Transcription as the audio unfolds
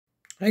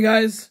Hey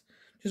guys,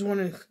 just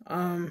want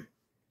to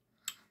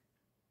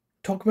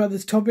talk about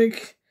this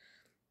topic.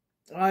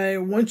 I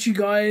want you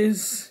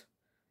guys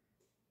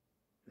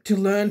to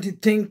learn to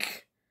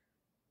think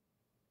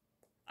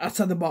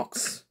outside the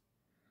box.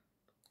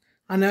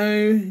 I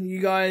know you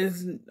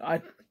guys, do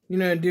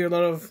a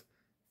lot of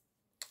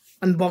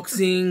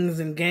unboxings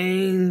and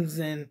games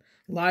and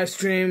live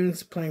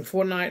streams, playing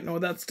Fortnite and all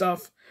that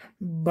stuff.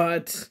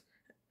 But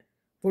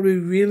what I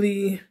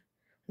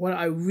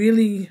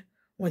really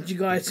want you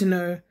guys to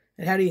know,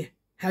 and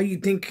how you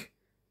think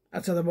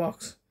outside the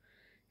box.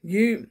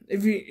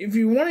 If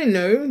you want to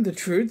know the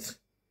truth,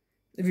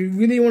 if you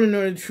really want to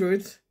know the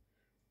truth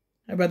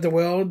about the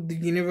world, the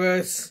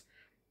universe,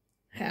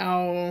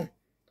 how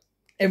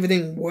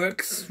everything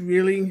works,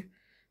 really,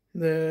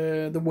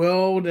 the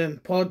world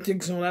and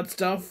politics and all that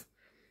stuff,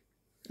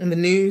 and the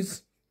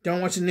news, don't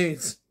watch the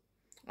news.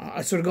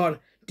 I swear to God,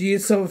 do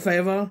yourself a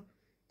favor.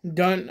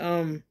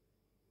 Don't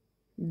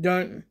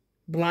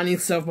blind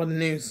yourself by the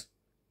news.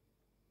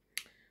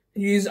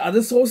 Use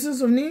other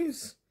sources of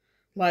news,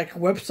 like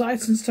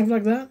websites and stuff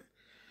like that.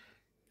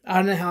 I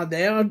don't know how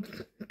they are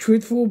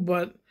truthful,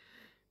 but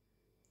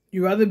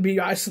you rather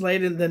be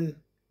isolated than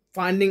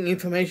finding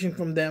information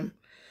from them.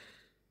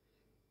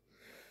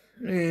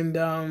 And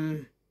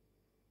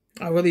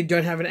I really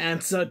don't have an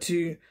answer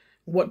to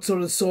what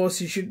sort of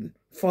source you should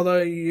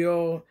follow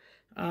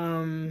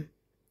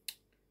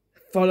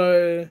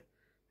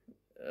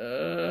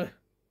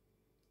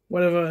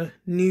whatever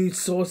news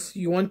source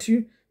you want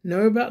to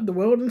know about the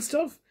world and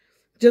stuff.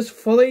 Just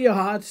follow your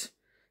heart,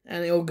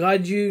 and it will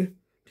guide you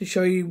to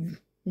show you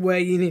where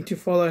you need to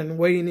follow and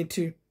where you need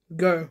to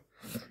go.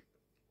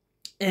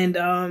 And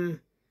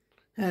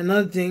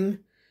another thing,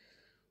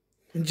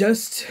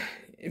 just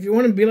if you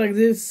want to be like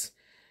this,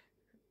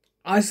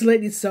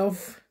 isolate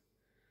yourself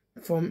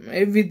from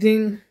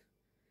everything.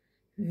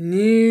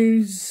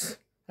 News,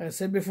 like I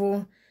said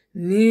before,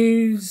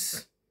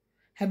 news.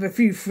 Have a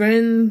few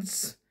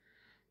friends.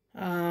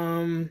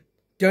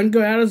 Don't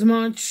go out as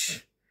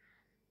much.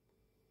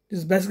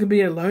 Just basically be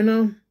a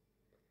loner.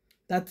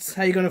 That's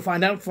how you're going to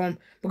find out from.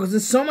 Because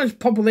there's so much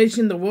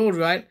population in the world,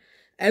 right?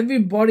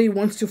 Everybody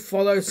wants to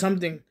follow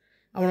something.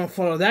 I want to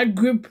follow that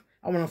group.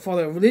 I want to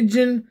follow a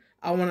religion.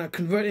 I want to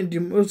convert into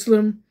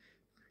Muslim.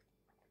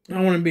 I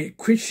want to be a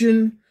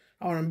Christian.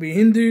 I want to be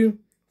Hindu.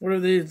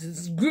 Whatever it is.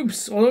 There's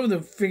groups all over the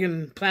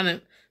friggin'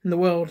 planet in the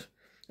world.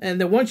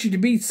 And they want you to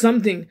be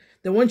something.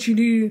 They want you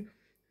to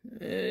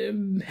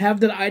have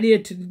that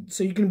idea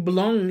so you can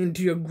belong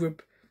into your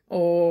group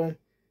or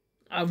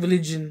a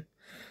religion,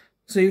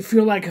 so you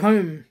feel like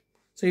home,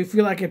 so you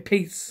feel like at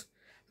peace.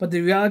 But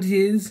the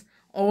reality is,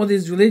 all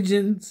these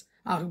religions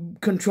are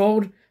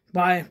controlled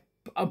by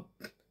a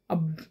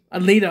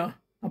leader,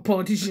 a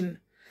politician,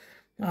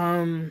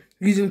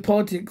 using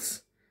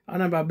politics. I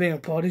don't know about being a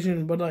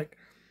politician, but like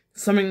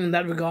something in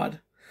that regard,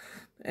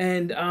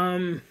 and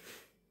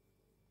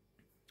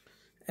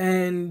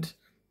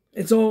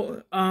it's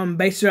all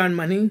based around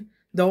money.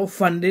 They're all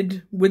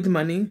funded with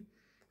money.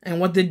 And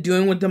what they're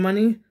doing with the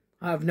money,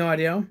 I have no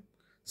idea.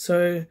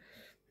 So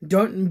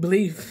don't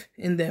believe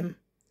in them.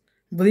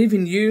 Believe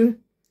in you.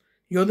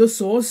 You're the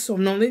source of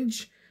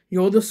knowledge.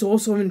 You're the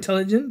source of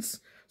intelligence.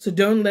 So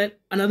don't let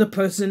another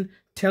person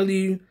tell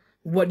you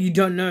what you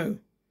don't know.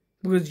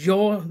 Because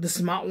you're the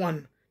smart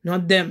one,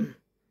 not them.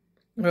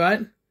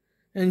 Alright?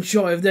 And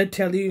sure, if they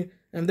tell you,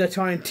 if they're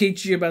trying to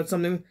teach you about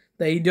something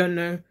that you don't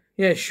know,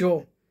 yeah,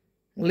 sure.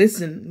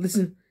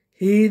 Listen,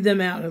 hear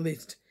them out at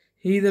least.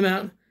 Hear them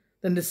out,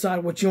 then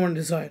decide what you want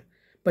to decide.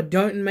 But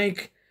don't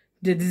make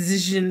the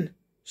decision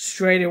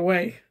straight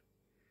away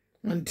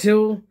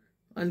until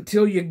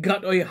your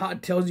gut or your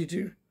heart tells you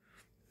to.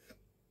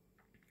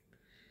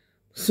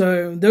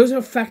 So those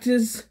are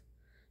factors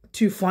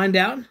to find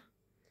out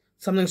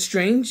something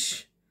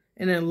strange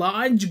in a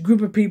large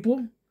group of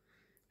people,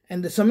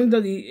 and there's something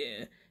that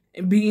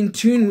be in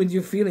tune with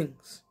your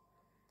feelings.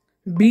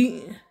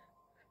 Be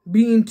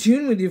in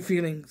tune with your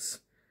feelings.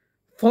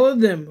 Follow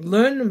them,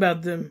 learn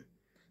about them,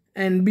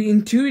 and be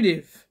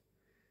intuitive.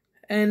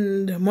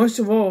 And most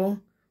of all,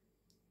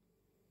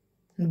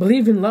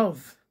 believe in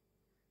love,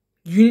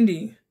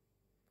 unity,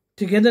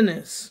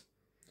 togetherness,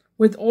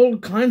 with all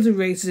kinds of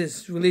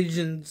races,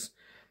 religions.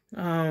 Did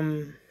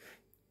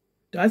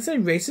I say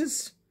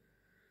racist?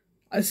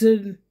 I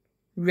said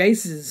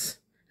races.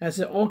 I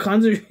said all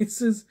kinds of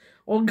races,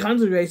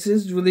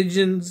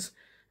 religions,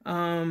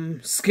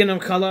 skin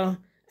of color.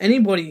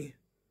 Anybody,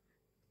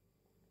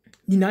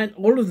 unite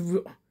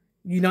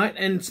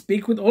and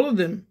speak with all of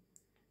them.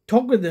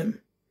 Talk with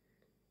them.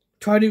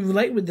 Try to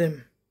relate with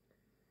them.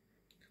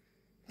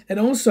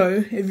 And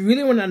also, if you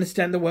really want to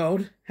understand the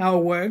world, how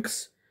it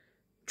works,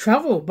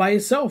 travel by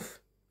yourself.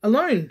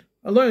 Alone.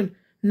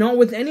 Not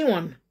with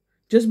anyone.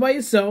 Just by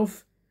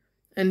yourself.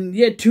 And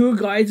yeah, tour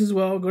guides as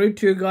well. Go to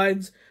tour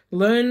guides.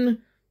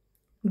 Learn.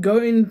 Go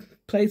in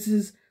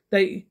places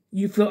that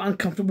you feel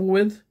uncomfortable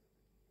with.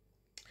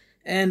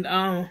 And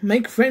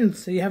make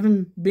friends so you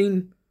haven't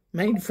been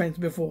made friends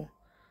before.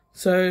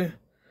 So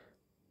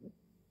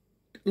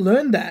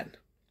learn that.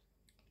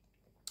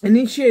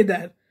 Initiate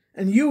that,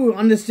 and you will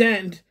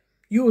understand.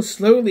 You will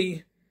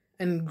slowly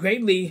and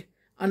greatly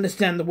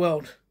understand the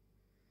world.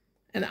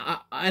 And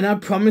I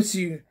promise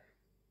you,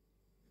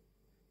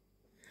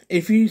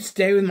 if you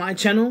stay with my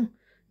channel,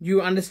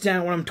 you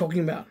understand what I'm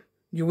talking about.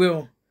 You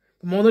will.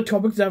 From all the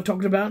topics that I've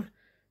talked about,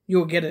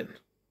 you'll get it.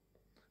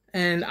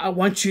 And I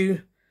want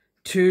you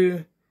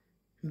to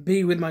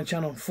be with my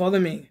channel. Follow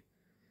me.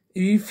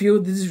 If you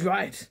feel this is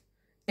right,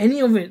 any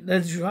of it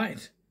that's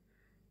right,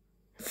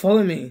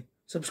 follow me.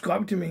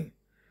 Subscribe to me.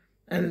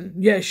 And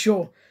yeah,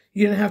 sure,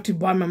 you don't have to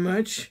buy my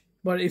merch,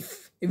 but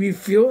if you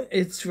feel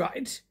it's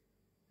right,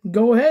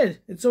 go ahead.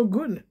 It's all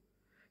good.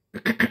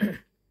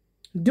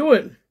 Do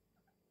it.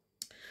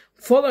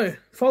 Follow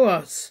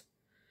us.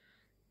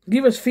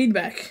 Give us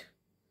feedback.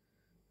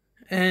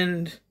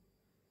 And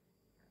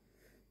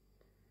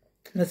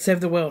let's save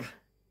the world.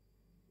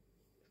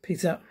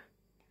 Peace out.